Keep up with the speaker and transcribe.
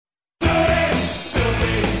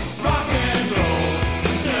rock and roll,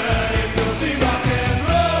 dirty, filthy rock and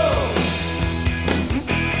roll.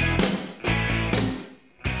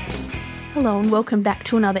 Hello and welcome back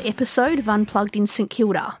to another episode of Unplugged in St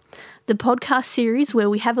Kilda, the podcast series where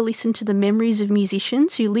we have a listen to the memories of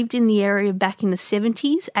musicians who lived in the area back in the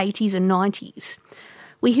 70s, 80s and 90s.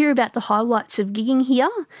 We hear about the highlights of gigging here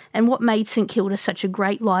and what made St Kilda such a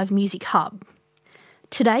great live music hub.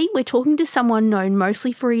 Today we're talking to someone known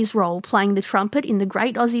mostly for his role playing the trumpet in the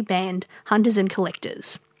great Aussie band Hunters and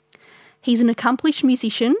Collectors. He's an accomplished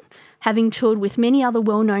musician, having toured with many other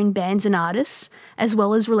well-known bands and artists, as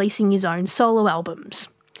well as releasing his own solo albums.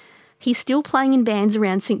 He's still playing in bands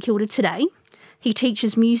around St Kilda today. He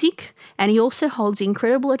teaches music, and he also holds the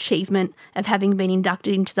incredible achievement of having been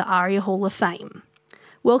inducted into the ARIA Hall of Fame.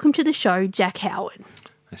 Welcome to the show, Jack Howard.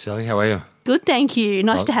 Hey Sally, how are you? Good, thank you.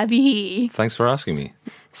 Nice to have you here. Thanks for asking me.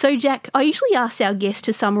 So, Jack, I usually ask our guests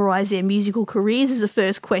to summarise their musical careers as a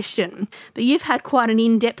first question, but you've had quite an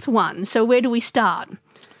in-depth one, so where do we start?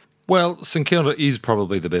 Well, St Kilda is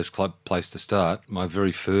probably the best place to start. My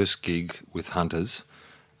very first gig with Hunters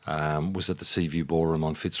was at the Seaview Ballroom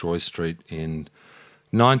on Fitzroy Street in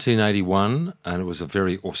 1981, and it was a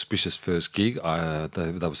very auspicious first gig.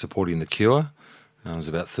 They were supporting The Cure. There was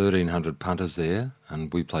about 1,300 punters there,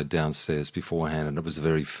 and we played downstairs beforehand, and it was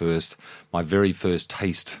my very first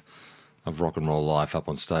taste of rock and roll life up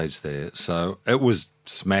on stage there. So it was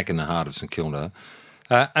smack in the heart of St Kilda.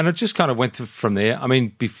 And it just kind of went from there. I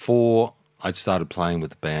mean, before I'd started playing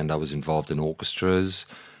with the band, I was involved in orchestras,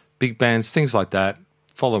 big bands, things like that,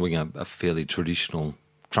 following a fairly traditional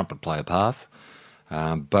trumpet player path.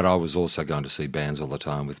 But I was also going to see bands all the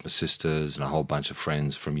time with my sisters and a whole bunch of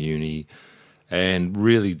friends from uni, and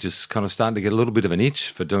really just kind of starting to get a little bit of an itch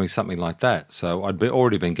for doing something like that. So I'd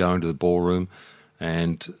already been going to the ballroom,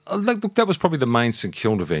 and look, that was probably the main St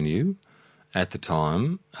Kilda venue at the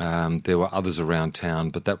time. There were others around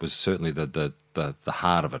town, but that was certainly the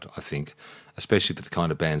heart of it, I think, especially for the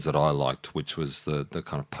kind of bands that I liked, which was the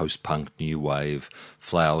kind of post-punk, new wave,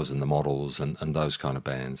 Flowers and the Models and those kind of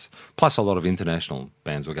bands. Plus a lot of international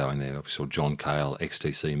bands were going there. I saw John Cale,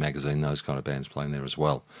 XTC Magazine, those kind of bands playing there as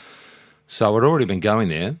well. So I'd already been going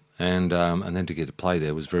there, and then to get to play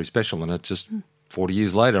there was very special. And it just 40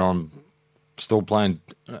 years later, I'm still playing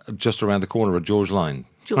just around the corner of George Lane.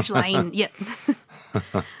 George Lane, yep.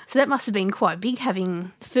 So that must have been quite big,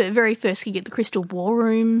 having the very first gig at the Crystal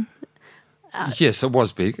Ballroom. Yes, it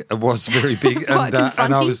was big. It was very big. Quite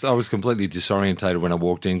and I was completely disorientated when I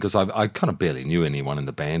walked in because I kind of barely knew anyone in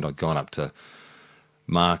the band. I'd gone up to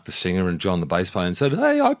Mark, the singer, and John, the bass player, and said,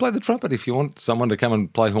 "Hey, I play the trumpet if you want someone to come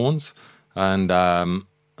and play horns." And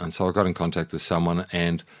so I got in contact with someone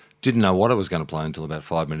and didn't know what I was going to play until about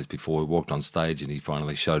 5 minutes before we walked on stage, and he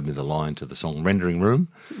finally showed me the line to the song Rendering Room.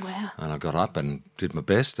 Wow. And I got up and did my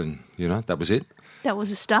best, and, that was it. That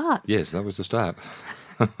was a start. Yes, that was the start.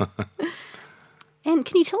 And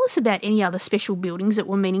can you tell us about any other special buildings that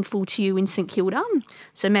were meaningful to you in St Kilda?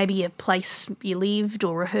 So maybe a place you lived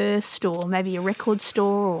or rehearsed, or maybe a record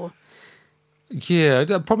store, or... Yeah,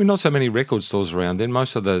 probably not so many record stores around then.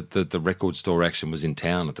 Most of the record store action was in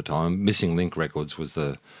town at the time. Missing Link Records was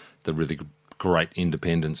the really great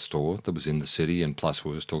independent store that was in the city, and plus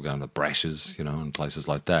we were still going to Brash's, and places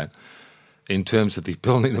like that. In terms of the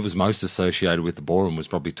building that was most associated with the ballroom was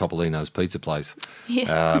probably Topolino's Pizza Place.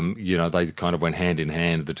 Yeah. They kind of went hand in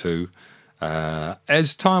hand, the two.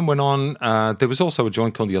 As time went on, there was also a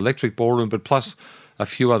joint called the Electric Ballroom, but plus a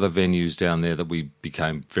few other venues down there that we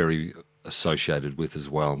became very associated with as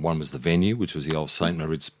well. One was the Venue, which was the old St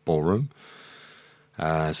Moritz Ballroom.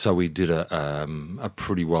 So we did a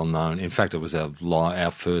pretty well-known... In fact, it was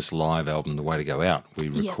our first live album, The Way to Go Out. We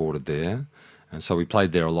recorded there. And so we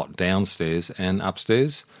played there a lot downstairs and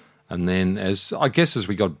upstairs. And then as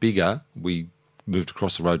we got bigger, we moved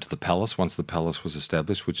across the road to the Palace once the Palace was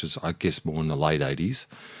established, which is, I guess, more in the late 80s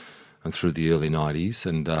and through the early 90s.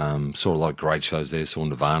 And saw a lot of great shows there. Saw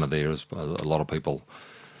Nirvana there, as a lot of people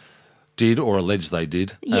did or alleged they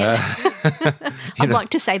did. Yeah. I'd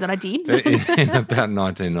like to say that I did. in about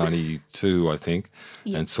 1992, I think,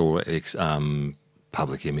 Yeah. and saw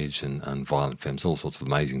Public Image and Violent Femmes, all sorts of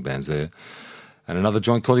amazing bands there. And another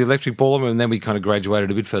joint called the Electric Ballroom, and then we kind of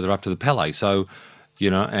graduated a bit further up to the Palais. So,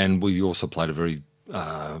 and we also played a very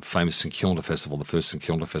famous St Kilda festival, the first St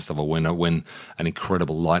Kilda festival, when an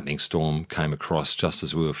incredible lightning storm came across just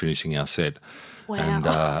as we were finishing our set. Wow. And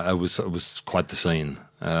it was quite the scene.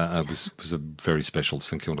 It was a very special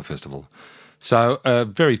St Kilda festival. So a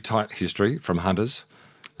very tight history from Hunters.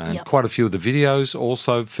 And quite a few of the videos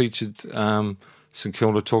also featured St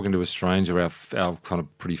Kilda, Talking to a Stranger, our kind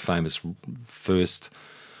of pretty famous first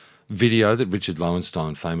video that Richard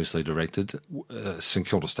Lowenstein famously directed. St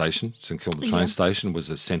Kilda Station, St Kilda train station was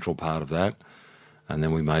a central part of that. And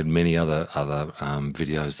then we made many other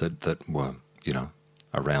videos that were,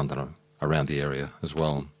 around the area as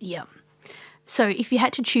well. Yeah. So if you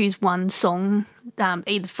had to choose one song,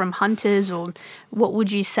 either from Hunters or what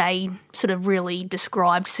would you say sort of really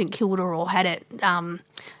described St Kilda or had it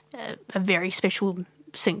a very special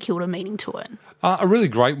St Kilda meaning to it? A really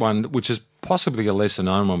great one, which is possibly a lesser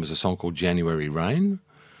known one, was a song called January Rain,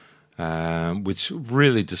 which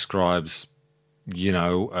really describes,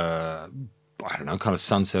 kind of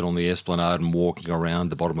sunset on the Esplanade and walking around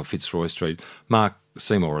the bottom of Fitzroy Street. Mark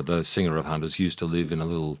Seymour, the singer of Hunters, used to live in a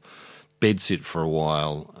little bedsit for a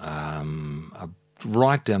while,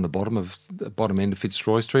 right down the bottom end of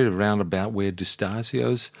Fitzroy Street, around about where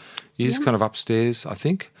Distasio's is, kind of upstairs, I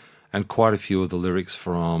think. And quite a few of the lyrics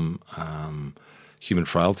from Human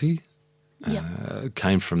Frailty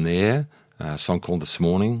came from there. A song called This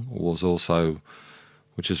Morning was also,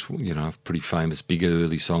 which is, a pretty famous, big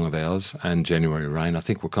early song of ours, and January Rain, I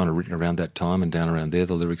think, were kind of written around that time and down around there,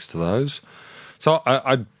 the lyrics to those. So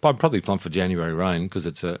I'd probably plump for January Rain because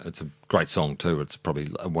it's a great song too. It's probably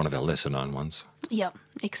one of our lesser known ones. Yeah,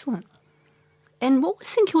 excellent. And what was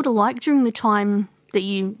St Kilda like during the time that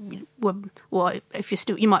you were, well, if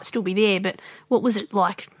you might still be there, but what was it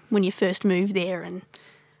like when you first moved there? And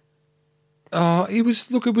it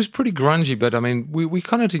was pretty grungy, but I mean, we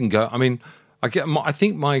kind of didn't go. I mean, I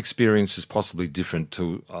think my experience is possibly different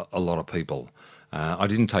to a lot of people. I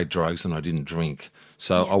didn't take drugs and I didn't drink,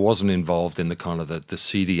 so I wasn't involved in the kind of the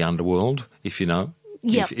seedy underworld, if you know,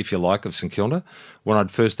 if you like, of St Kilda. When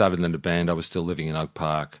I'd first started in the band, I was still living in Oak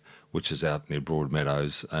Park, which is out near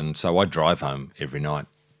Broadmeadows, and so I'd drive home every night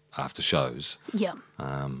after shows. Yeah.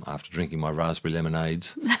 After drinking my raspberry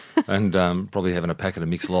lemonades and probably having a packet of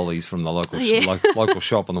mixed lollies from the local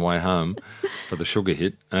shop on the way home for the sugar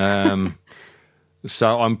hit.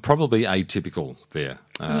 So I'm probably atypical there.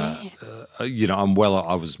 I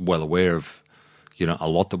was well aware of, a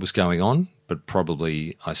lot that was going on, but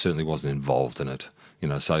probably I certainly wasn't involved in it.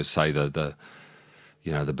 So say the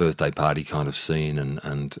birthday party kind of scene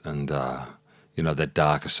and that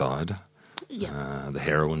darker side, the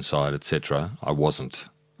heroin side, etc. I wasn't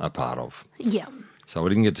a part of. Yeah. So I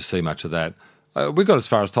didn't get to see much of that. We got as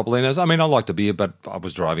far as Topolino's. I mean, I liked a beer, but I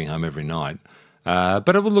was driving home every night.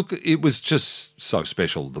 But it was just so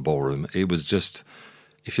special, the ballroom. It was just,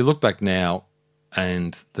 if you look back now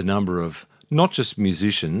and the number of not just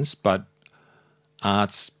musicians, but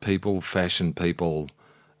arts people, fashion people,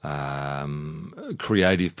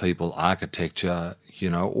 creative people, architecture,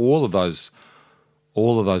 all of those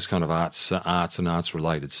kind of arts and arts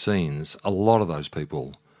related scenes, a lot of those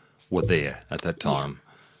people were there at that time.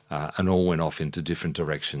 And all went off into different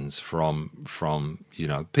directions from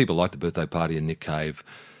people like the Birthday Party and Nick Cave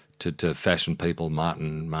to fashion people.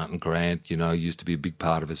 Martin Grant, used to be a big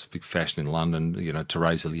part of his big fashion in London.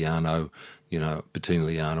 Teresa Liano, Bettina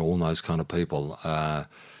Liano, all those kind of people,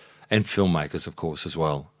 and filmmakers, of course, as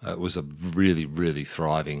well. It was a really, really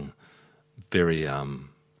thriving, very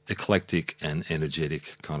eclectic and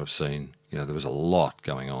energetic kind of scene. There was a lot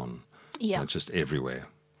going on, just everywhere.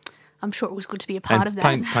 I'm sure it was good to be a part of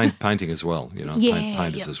that. Painting as well,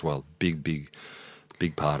 painters as well. Big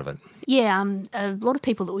part of it. Yeah, a lot of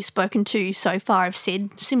people that we've spoken to so far have said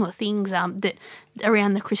similar things, that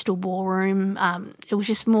around the Crystal Ballroom, it was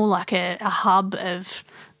just more like a hub of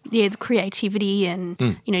the creativity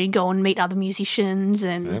and, you go and meet other musicians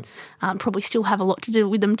and probably still have a lot to do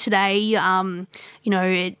with them today.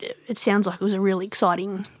 It sounds like it was a really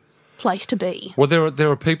exciting place to be. Well, there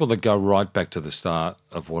are people that go right back to the start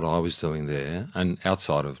of what I was doing there, and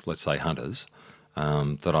outside of, let's say, Hunters,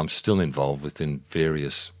 that I'm still involved with in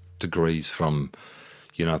various degrees, from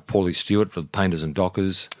Paulie Stewart for the Painters and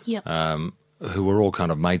Dockers, who were all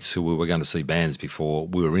kind of mates who we were going to see bands before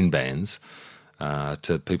we were in bands,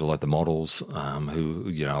 to people like the Models,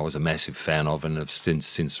 who I was a massive fan of and have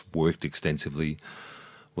since worked extensively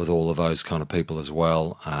with all of those kind of people as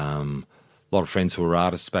well. A lot of friends who were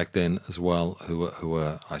artists back then as well,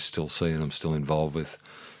 who I still see and I'm still involved with.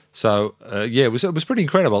 So it was pretty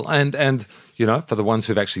incredible, and for the ones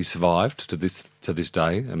who've actually survived to this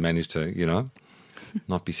day and managed to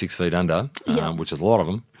not be 6 feet under, which is a lot of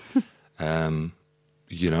them.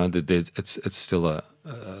 It's still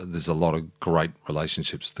there's a lot of great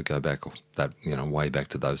relationships that go back way back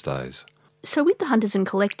to those days. So with the Hunters and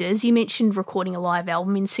Collectors, you mentioned recording a live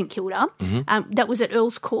album in St Kilda. That was at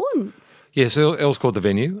Earl's Court. Yes, Earl's Court, the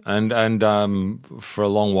venue, and for a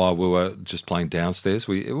long while we were just playing downstairs.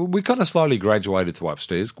 We kind of slowly graduated to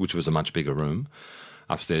upstairs, which was a much bigger room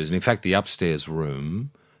upstairs. And in fact, the upstairs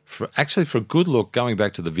room for a good look, going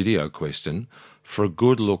back to the video question, for a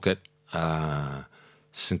good look at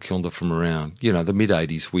St Kilda from around, the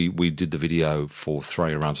mid-'80s, we did the video for Throw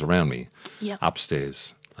Your Arms Around Me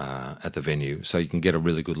upstairs at the venue. So you can get a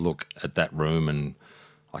really good look at that room, and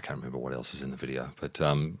I can't remember what else is in the video, but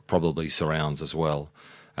probably surrounds as well.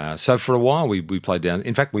 So for a while we played down.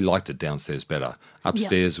 In fact, we liked it downstairs better.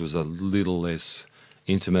 Upstairs was a little less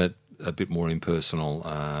intimate, a bit more impersonal,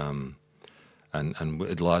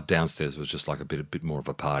 and downstairs was just like a bit more of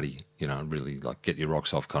a party, really like get your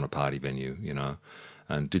rocks off kind of party venue,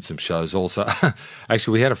 and did some shows also.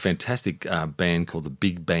 Actually, we had a fantastic band called the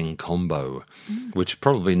Big Bang Combo, which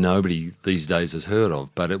probably nobody these days has heard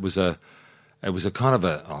of, but it was a kind of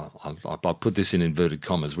I'll put this in inverted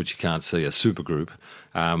commas, which you can't see, a supergroup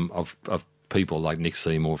of people like Nick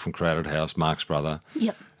Seymour from Crowded House, Mark's brother,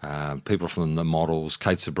 people from The Models,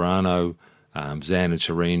 Kate Sobrano, Zan and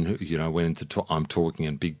Shireen, who went into I'm Talking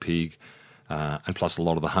and Big Pig, and plus a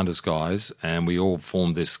lot of the Hunters guys, and we all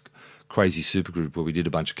formed this crazy supergroup where we did a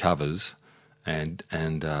bunch of covers and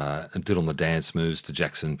did on the dance moves to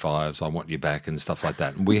Jackson 5's I Want You Back and stuff like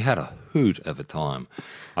that. And we had a hoot of a time.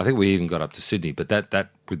 I think we even got up to Sydney, but that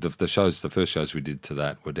with the first shows we did to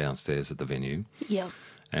that were downstairs at the venue. Yeah.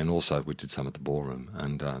 And also we did some at the ballroom,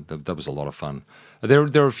 and that was a lot of fun. There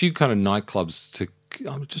are a few kind of nightclubs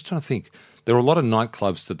I'm just trying to think. There were a lot of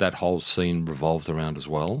nightclubs that whole scene revolved around as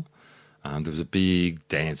well. There was a big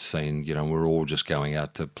dance scene, we were all just going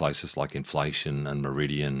out to places like Inflation and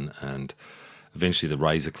Meridian and eventually the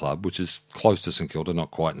Razor Club, which is close to St Kilda,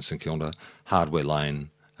 not quite in St Kilda, Hardware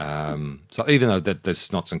Lane. So even though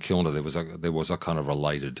that's not St Kilda, there was a kind of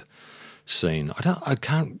related scene. I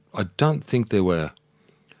don't think there were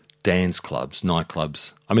dance clubs,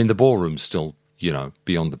 nightclubs. I mean, the ballroom's still,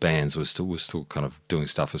 beyond the bands, was still kind of doing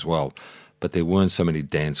stuff as well, but there weren't so many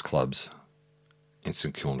dance clubs in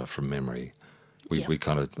St Kilda from memory. We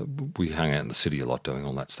hung out in the city a lot doing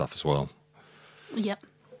all that stuff as well. Yep.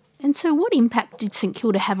 And so what impact did St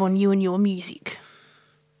Kilda have on you and your music?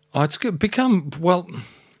 Oh, it's become, well,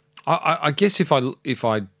 I guess if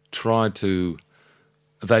I tried to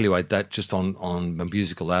evaluate that just on the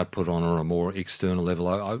musical output on a more external level,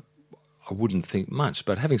 I wouldn't think much.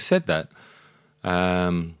 But having said that,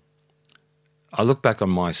 I look back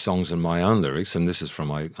on my songs and my own lyrics, and this is from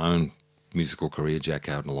my own musical career, Jack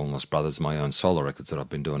Howard and the Long Lost Brothers, my own solo records that I've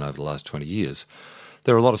been doing over the last 20 years.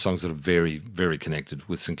 There are a lot of songs that are very, very connected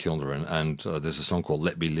with St Kilda, and there's a song called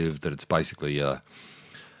Let Me Live that it's basically a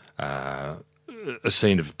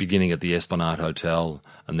scene of beginning at the Esplanade Hotel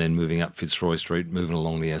and then moving up Fitzroy Street, moving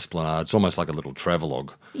along the Esplanade. It's almost like a little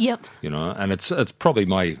travelogue. Yep. And it's probably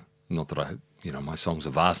not that my songs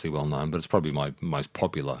are vastly well known, but it's probably my most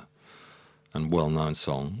popular and well-known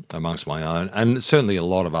song amongst my own, and certainly a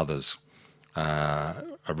lot of others are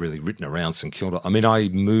really written around St Kilda. I mean, I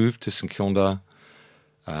moved to St Kilda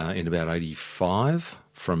in about 85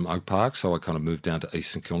 from Oak Park, so I kind of moved down to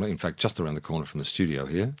East St Kilda, in fact, just around the corner from the studio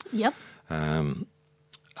here. Yep. And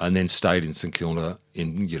then stayed in St Kilda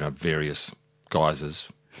in, various guises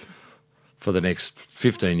for the next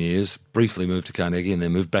 15 years, briefly moved to Carnegie and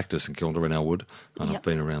then moved back to St Kilda in Elwood. And I've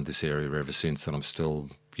been around this area ever since, and I'm still,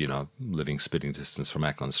 living spitting distance from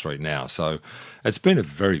Ackland Street now. So it's been a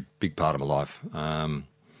very big part of my life.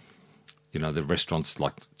 The restaurants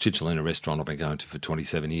like Chicholina Restaurant I've been going to for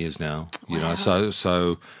 27 years now. Wow.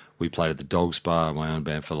 So we played at the Dogs Bar, my own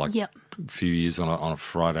band, for like a few years on a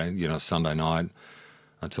Friday, Sunday night,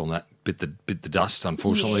 until that bit the dust,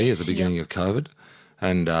 unfortunately, at the beginning of COVID,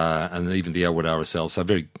 and even the Elwood RSL. So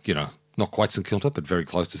very, not quite St Kilda, but very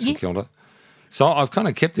close to St Kilda. So I've kind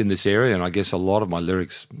of kept in this area, and I guess a lot of my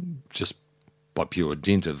lyrics, just by pure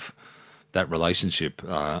dint of that relationship,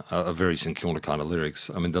 are very St Kilda kind of lyrics.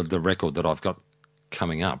 I mean, the record that I've got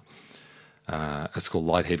coming up, it's called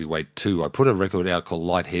Light Heavyweight 2. I put a record out called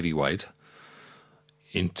Light Heavyweight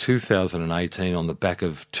in 2018 on the back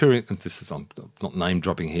of touring, I'm not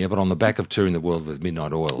name-dropping here, but on the back of touring the world with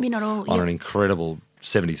Midnight Oil. On an incredible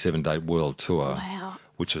 77-day world tour. Wow.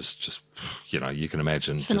 Which was just, you can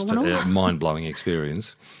imagine, Phenomenal. just a mind-blowing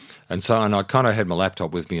experience. And I kind of had my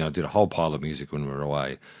laptop with me, and I did a whole pile of music when we were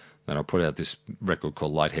away. And I put out this record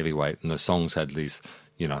called Light Heavyweight, and the songs had these,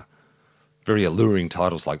 very alluring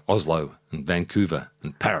titles like Oslo and Vancouver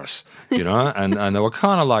and Paris, and they were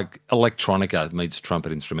kind of like electronica meets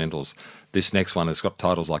trumpet instrumentals. This next one has got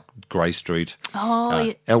titles like Grey Street,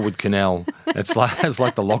 Elwood Canal. It's like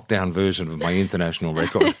the lockdown version of my international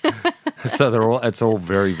record. So it's all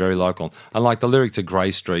very, very local. And like the lyric to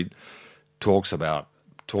Grey Street talks about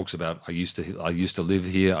I used to live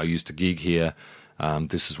here, I used to gig here.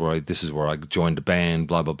 This is where I joined a band,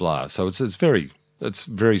 blah blah blah. So it's very it's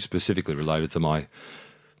very specifically related to my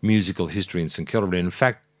musical history in St Kilda. In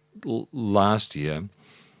fact, last year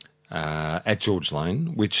at George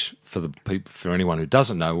Lane, which for anyone who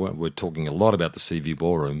doesn't know, we're talking a lot about the Seaview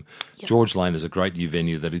Ballroom. Yep. George Lane is a great new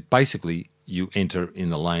venue that it basically you enter in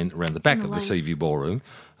the lane around the back of the Seaview Ballroom,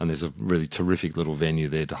 and there's a really terrific little venue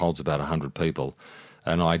there that holds about 100 people.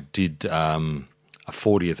 And I did a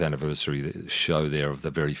 40th anniversary show there of the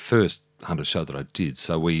very first Hunter show that I did.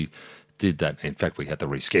 So we did that. In fact, we had to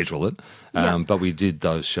reschedule it, but we did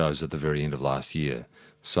those shows at the very end of last year.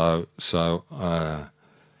 So it's a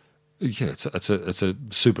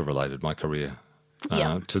super related my career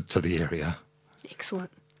to the area. Excellent.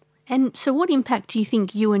 And so what impact do you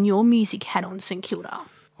think you and your music had on St Kilda?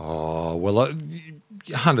 Oh, well,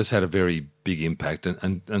 Hunter's had a very big impact,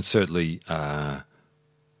 and certainly,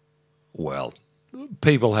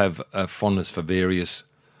 people have a fondness for various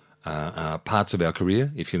parts of our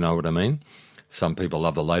career, if you know what I mean. Some people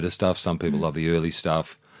love the later stuff, some people love the early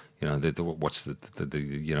stuff. You know,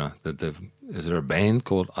 is there a band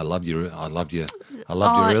called I Loved Your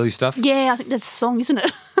Early Stuff? Yeah, I think that's a song, isn't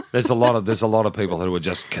it? There's a lot of people who are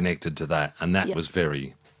just connected to that, and that was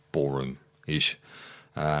very ballroom-ish.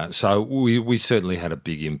 So we certainly had a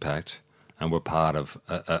big impact, and we're part of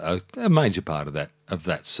a major part of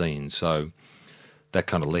that scene. So that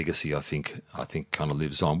kind of legacy, I think kind of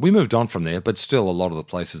lives on. We moved on from there, but still a lot of the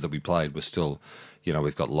places that we played were still, you know,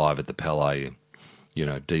 we've got Live at the Palais, you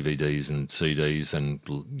know, DVDs and CDs, and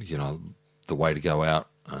you know, The Way to Go Out,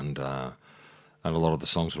 and a lot of the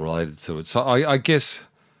songs related to it. So I guess,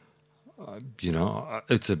 you know,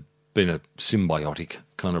 it's been a symbiotic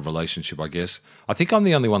kind of relationship, I guess. I think I'm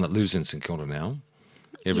the only one that lives in St Kilda now.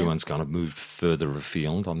 Everyone's kind of moved further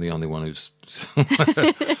afield. I'm the only one who's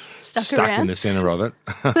stuck in the centre of it.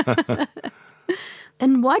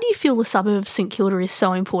 And why do you feel the suburb of St Kilda is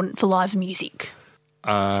so important for live music?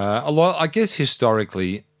 A lot, I guess,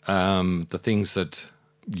 historically, the things that,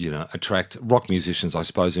 you know, attract rock musicians, I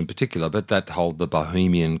suppose, in particular, but that hold the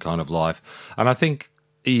bohemian kind of life. And I think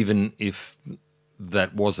even if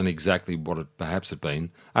that wasn't exactly what it perhaps had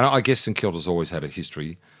been, and I guess St Kilda's always had a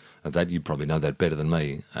history of that. You probably know that better than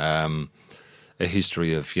me. A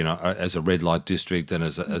history of, you know, as a red light district and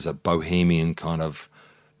as a bohemian kind of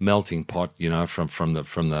melting pot, you know, from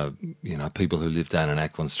the you know, people who lived down in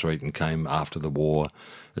Ackland Street and came after the war,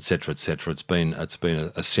 etc., etc. It's been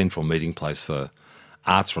a central meeting place for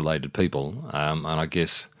arts related people, and I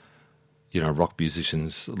guess, you know, rock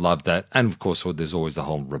musicians love that, and of course there's always the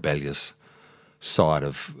whole rebellious side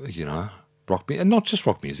of, you know, rock, and not just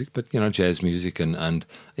rock music, but, you know, jazz music and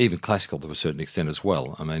even classical to a certain extent as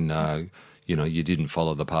well. I mean, you know, you didn't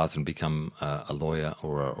follow the path and become a lawyer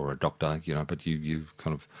or a doctor, you know, but you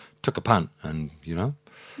kind of took a punt and, you know,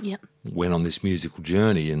 went on this musical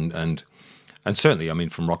journey. And certainly, I mean,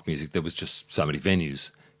 from rock music, there was just so many venues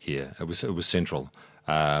here. It was central.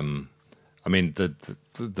 I mean,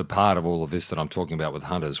 the part of all of this that I'm talking about with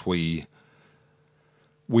Hunters, we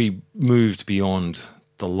moved beyond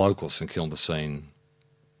the local St Kilda scene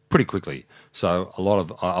pretty quickly. So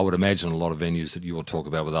I would imagine a lot of venues that you will talk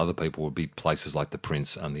about with other people would be places like the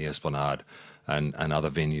Prince and the Esplanade and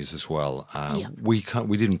other venues as well. We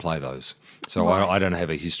didn't play those. So right. I don't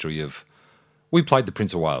have a history of... We played the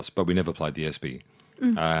Prince of Wales, but we never played the Espy.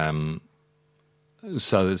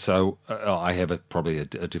 So I have probably a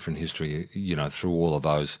different history, you know, through all of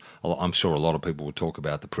those. I'm sure a lot of people will talk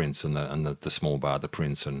about the Prince and the small bar, the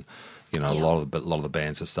Prince, and, you know, a lot of the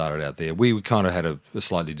bands that started out there. We kind of had a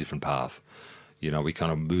slightly different path. You know, we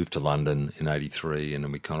kind of moved to London in '83, and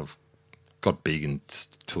then we kind of got big and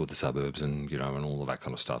toured the suburbs, and, you know, and all of that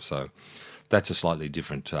kind of stuff. So that's a slightly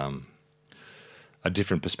different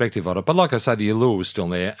perspective on it. But like I say, the allure was still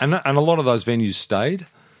there, and a lot of those venues stayed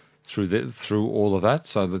through all of that,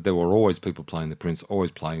 so that there were always people playing the Prince,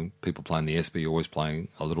 always people playing the Espy, always playing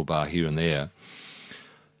a little bar here and there.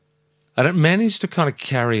 And it managed to kind of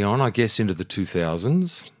carry on, I guess, into the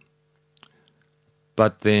 2000s.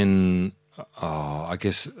 But then, I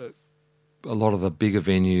guess, a lot of the bigger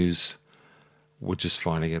venues were just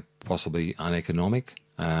finding it possibly uneconomic.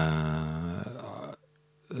 The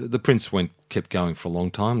Prince kept going for a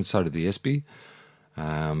long time, and so did the Espy.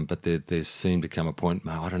 But there seemed to come a point,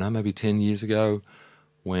 I don't know, maybe 10 years ago,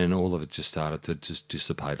 when all of it just started to just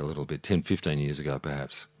dissipate a little bit, 10, 15 years ago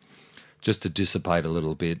perhaps, just to dissipate a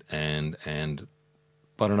little bit. And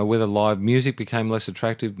I don't know whether live music became less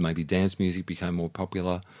attractive, maybe dance music became more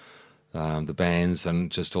popular, the bands,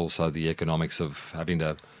 and just also the economics of having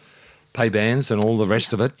to pay bands and all the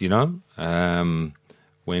rest of it, you know,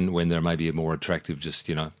 when there may be a more attractive, just,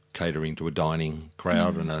 you know, catering to a dining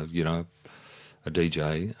crowd and a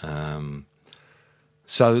DJ.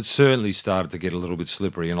 So it certainly started to get a little bit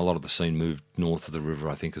slippery, and a lot of the scene moved north of the river,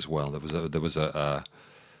 I think, as well. There was a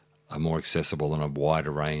more accessible and a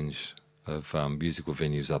wider range of musical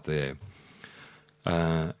venues up there.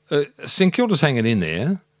 St Kilda's hanging in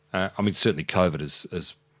there. I mean, certainly COVID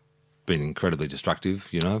has been incredibly destructive,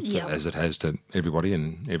 as it has to everybody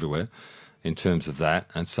and everywhere in terms of that,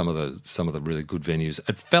 and some of the really good venues.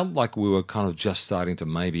 It felt like we were kind of just starting to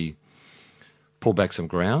maybe pull back some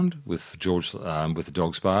ground with with the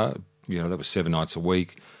Dogs Bar. That was 7 nights a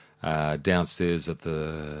week. Downstairs at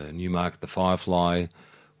the Newmarket, the Firefly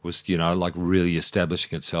was, like really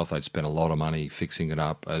establishing itself. They'd spent a lot of money fixing it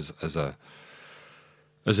up as a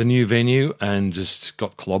new venue and just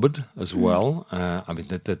got clobbered as well. I mean,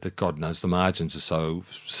 that God knows the margins are so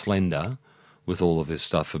slender with all of this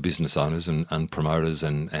stuff for business owners and promoters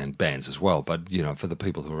and bands as well. But, for the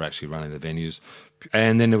people who are actually running the venues.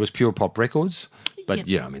 And then there was Pure Pop Records. But,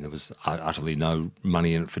 I mean, there was utterly no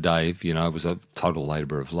money in it for Dave. It was a total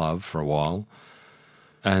labour of love for a while.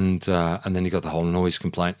 And then you got the whole noise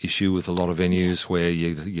complaint issue with a lot of venues where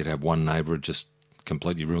you'd have one neighbour just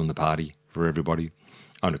completely ruin the party for everybody.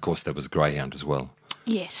 And, of course, there was Greyhound as well.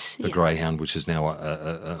 Yes. The Greyhound, which is now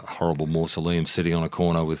a horrible mausoleum sitting on a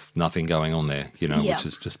corner with nothing going on there, which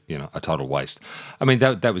is just, a total waste. I mean,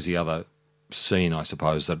 that was the other scene, I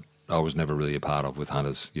suppose, that I was never really a part of with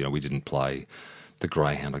Hunters. We didn't play the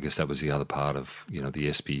Greyhound. I guess that was the other part of, the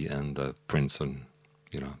Espy and the Prince and,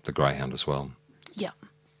 the Greyhound as well. Yeah.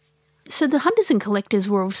 So the Hunters and Collectors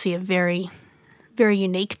were obviously a very, very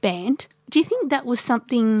unique band. Do you think that was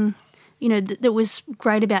something... that was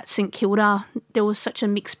great about St Kilda? There was such a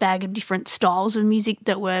mixed bag of different styles of music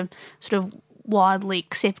that were sort of widely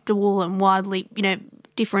acceptable and widely,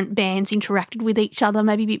 different bands interacted with each other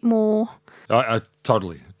maybe a bit more.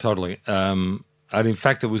 Totally. And in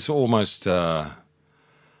fact, it was almost like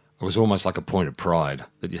a point of pride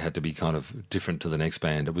that you had to be kind of different to the next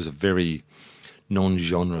band. It was a very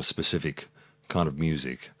non-genre specific kind of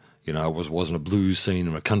music. It wasn't a blues scene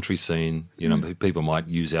or a country scene. People might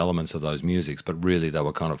use elements of those musics, but really they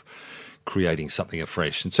were kind of creating something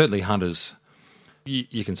afresh. And certainly Hunters,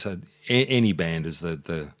 you can say any band is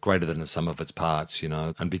the greater than the sum of its parts,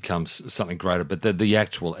 and becomes something greater. But the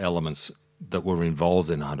actual elements that were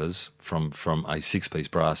involved in Hunters, from a 6-piece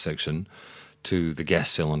brass section to the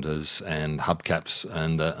gas cylinders and hubcaps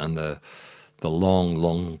and the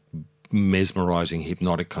long mesmerising,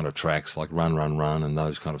 hypnotic kind of tracks like Run, Run, Run and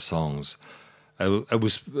those kind of songs. It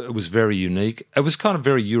was very unique. It was kind of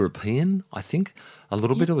very European, I think, a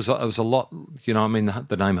little bit. It was a lot, I mean,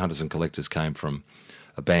 the name Hunters and Collectors came from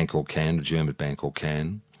a band called Can, a German band called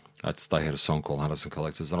Can. They had a song called Hunters and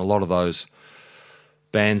Collectors. And a lot of those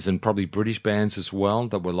bands, and probably British bands as well,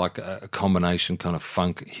 that were like a combination kind of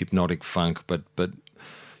funk, hypnotic funk, but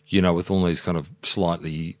with all these kind of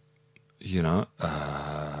slightly...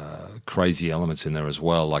 crazy elements in there as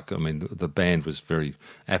well. Like, I mean, the band was very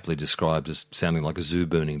aptly described as sounding like a zoo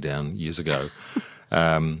burning down years ago,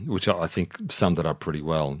 which I think summed it up pretty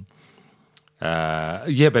well.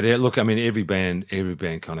 But look, I mean, every band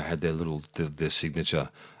kind of had their signature,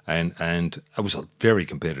 and it was very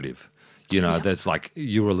competitive. That's like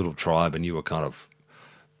you were a little tribe, and you were kind of...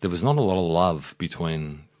 There was not a lot of love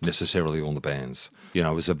between necessarily all the bands. It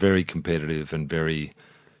was a very competitive and very...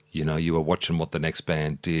 you were watching what the next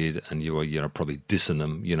band did, and you were, probably dissing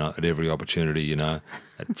them, at every opportunity, at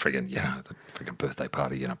the friggin' birthday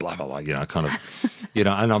party, blah, blah, blah, kind of,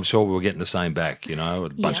 and I'm sure we were getting the same back, a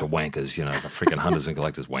bunch of wankers, the friggin' Hunters and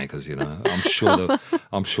Collectors wankers,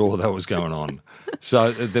 I'm sure that was going on.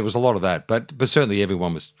 So there was a lot of that, but certainly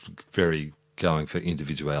everyone was very going for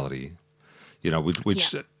individuality,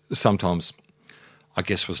 which sometimes... I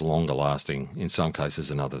guess was longer lasting in some cases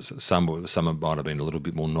than others. Some might have been a little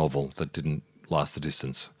bit more novel that didn't last the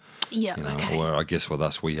distance. Yeah, okay. Or I guess with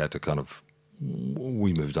us we had to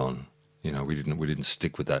we moved on. We didn't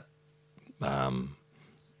stick with that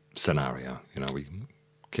scenario. We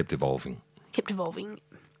kept evolving.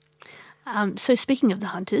 So speaking of the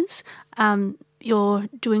Hunters, you're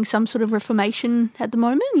doing some sort of reformation at the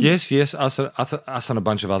moment? Yes. Us and a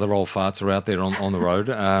bunch of other old farts are out there on the road.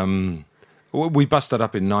 We busted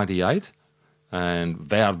up in 98 and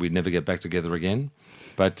vowed we'd never get back together again.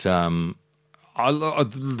 But the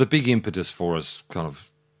big impetus for us kind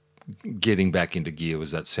of getting back into gear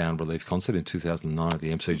was that Sound Relief concert in 2009 at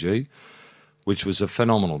the MCG, which was a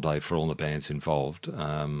phenomenal day for all the bands involved,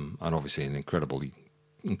 and obviously an incredibly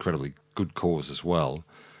good cause as well.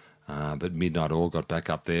 But Midnight Oil got back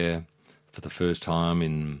up there for the first time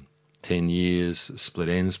in 10 years. Split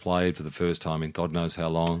Ends played for the first time in God knows how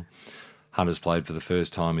long. Hunters played for the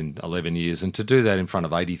first time in 11 years. And to do that in front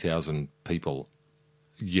of 80,000 people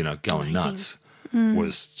going Amazing. nuts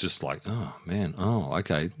was just like, oh, man,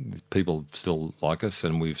 okay, people still like us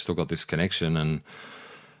and we've still got this connection and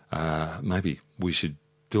maybe we should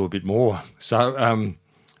do a bit more. So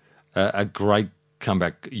a great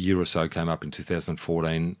comeback year or so came up in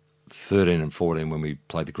 2014, 13 and 14 when we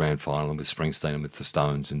played the grand final with Springsteen and with the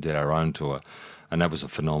Stones and did our own tour. And that was a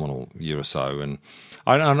phenomenal year or so. And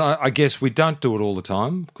I guess we don't do it all the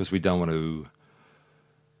time because we don't want to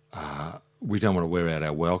wear out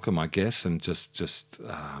our welcome, I guess, and just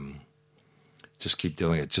keep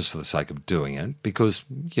doing it just for the sake of doing it. Because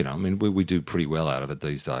we do pretty well out of it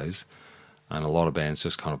these days, and a lot of bands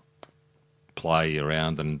just kind of play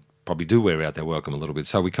around and probably do wear out their welcome a little bit.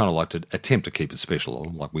 So we kind of like to attempt to keep it special, or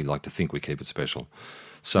like we like to think we keep it special.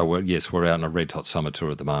 So we're out on a red hot summer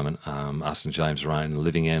tour at the moment. Us and James Rain,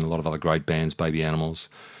 Living End, a lot of other great bands, Baby Animals.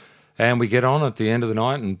 And we get on at the end of the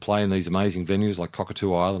night and play in these amazing venues like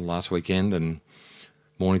Cockatoo Island last weekend and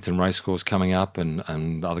Mornington Racecourse coming up and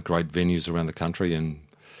other great venues around the country and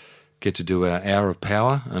get to do our Hour of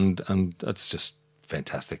Power. And it's just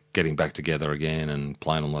fantastic getting back together again and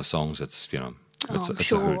playing all those songs. It's a hoot.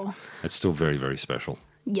 It's still very, very special.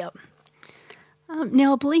 Yep.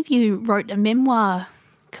 Now, I believe you wrote a memoir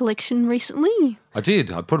collection recently. I did.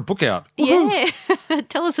 I put a book out. Woohoo! Yeah.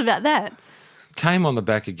 Tell us about that. Came on the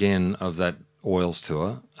back again of that Oils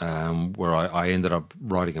tour where I ended up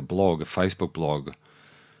writing a Facebook blog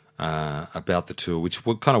about the tour, which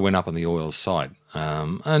kind of went up on the Oils site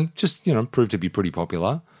and just, proved to be pretty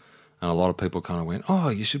popular. And a lot of people kind of went, oh,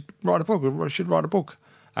 you should write a book. I should write a book.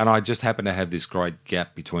 And I just happened to have this great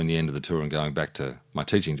gap between the end of the tour and going back to my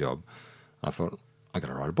teaching job. I thought, I got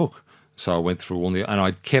to write a book. So I went through and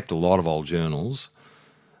I kept a lot of old journals,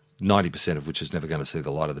 90% of which is never going to see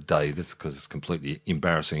the light of the day. That's because it's completely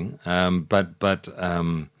embarrassing. But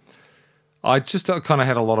I kind of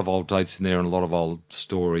had a lot of old dates in there and a lot of old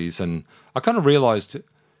stories. And I kind of realised,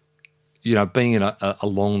 being in a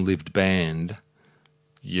long-lived band,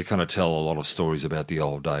 you kind of tell a lot of stories about the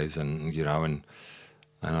old days and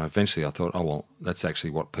eventually I thought, oh, well, that's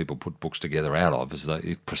actually what people put books together out of, is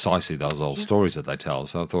precisely those old stories that they tell.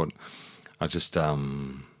 So I thought I just, so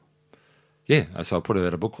I put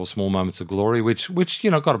out a book called Small Moments of Glory, which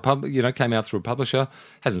got came out through a publisher,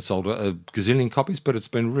 hasn't sold a gazillion copies, but it's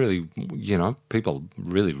been really, people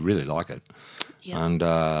really, really like it. Yeah. And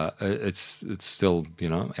it's still,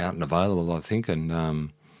 out and available, I think,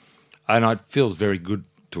 and it feels very good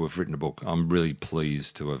to have written a book. I'm really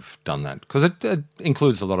pleased to have done that because it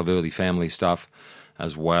includes a lot of early family stuff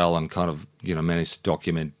as well and kind of, managed to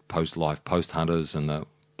document post-life, post-Hunters and the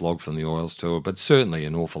blog from the Oils tour, but certainly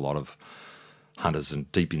an awful lot of Hunters and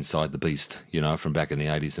deep inside the beast, from back in the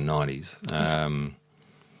 80s and 90s.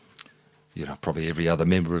 Probably every other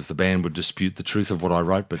member of the band would dispute the truth of what I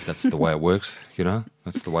wrote, but that's the way it works,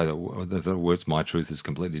 That's the way that it works. My truth is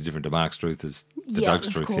completely different to Mark's truth, is to Doug's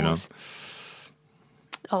truth, course.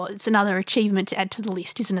 Oh, it's another achievement to add to the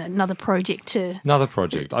list, isn't it? Another project. Another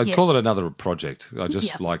project. I'd call it another project. I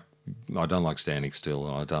don't like standing still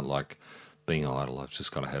and I don't like being idle. I've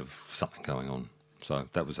just got to have something going on. So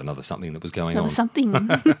that was another something that was going on. Something.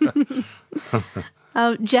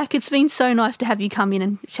 Jack, it's been so nice to have you come in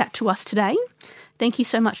and chat to us today. Thank you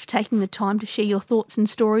so much for taking the time to share your thoughts and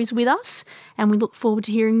stories with us, and we look forward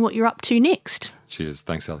to hearing what you're up to next. Cheers.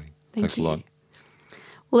 Thanks, Ellie. Thanks a lot.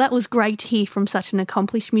 Well, that was great to hear from such an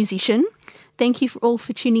accomplished musician. Thank you all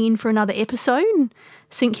for tuning in for another episode.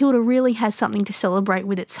 St Kilda really has something to celebrate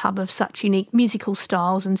with its hub of such unique musical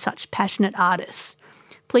styles and such passionate artists.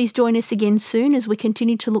 Please join us again soon as we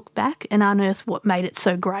continue to look back and unearth what made it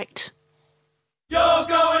so great. You're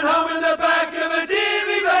going home in the back of a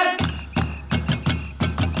divvy van.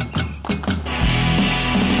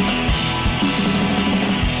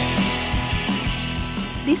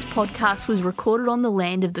 This podcast was recorded on the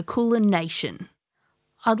land of the Kulin Nation.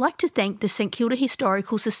 I'd like to thank the St Kilda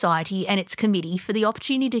Historical Society and its committee for the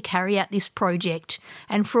opportunity to carry out this project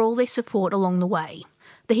and for all their support along the way.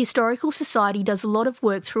 The Historical Society does a lot of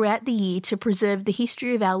work throughout the year to preserve the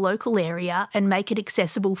history of our local area and make it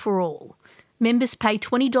accessible for all. Members pay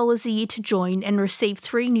 $20 a year to join and receive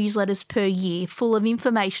 3 newsletters per year full of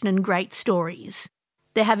information and great stories.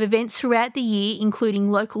 They have events throughout the year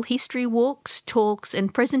including local history walks, talks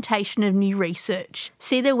and presentation of new research.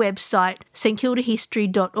 See their website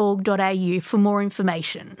stkildahistory.org.au for more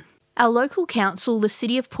information. Our local council, the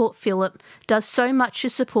City of Port Phillip, does so much to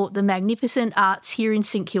support the magnificent arts here in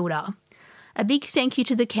St Kilda. A big thank you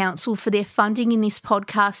to the council for their funding in this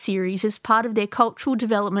podcast series as part of their Cultural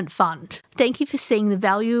Development Fund. Thank you for seeing the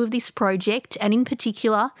value of this project, and in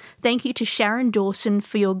particular, thank you to Sharon Dawson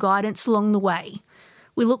for your guidance along the way.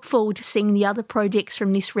 We look forward to seeing the other projects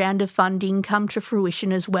from this round of funding come to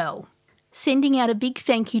fruition as well. Sending out a big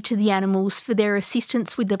thank you to the Animals for their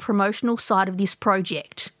assistance with the promotional side of this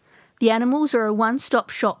project. The Animals are a one-stop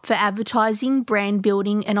shop for advertising, brand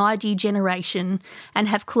building and idea generation and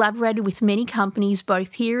have collaborated with many companies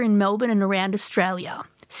both here in Melbourne and around Australia.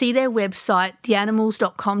 See their website,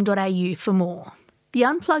 theanimals.com.au for more. The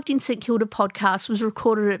Unplugged in St Kilda podcast was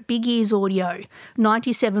recorded at Big Ears Audio,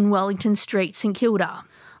 97 Wellington Street, St Kilda.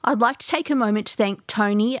 I'd like to take a moment to thank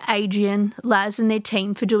Tony, Adrian, Laz and their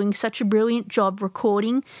team for doing such a brilliant job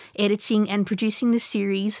recording, editing and producing the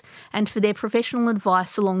series and for their professional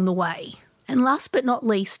advice along the way. And last but not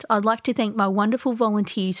least, I'd like to thank my wonderful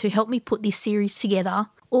volunteers who helped me put this series together,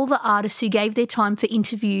 all the artists who gave their time for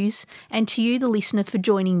interviews, and to you, the listener, for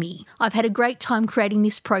joining me. I've had a great time creating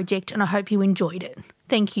this project and I hope you enjoyed it.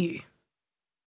 Thank you.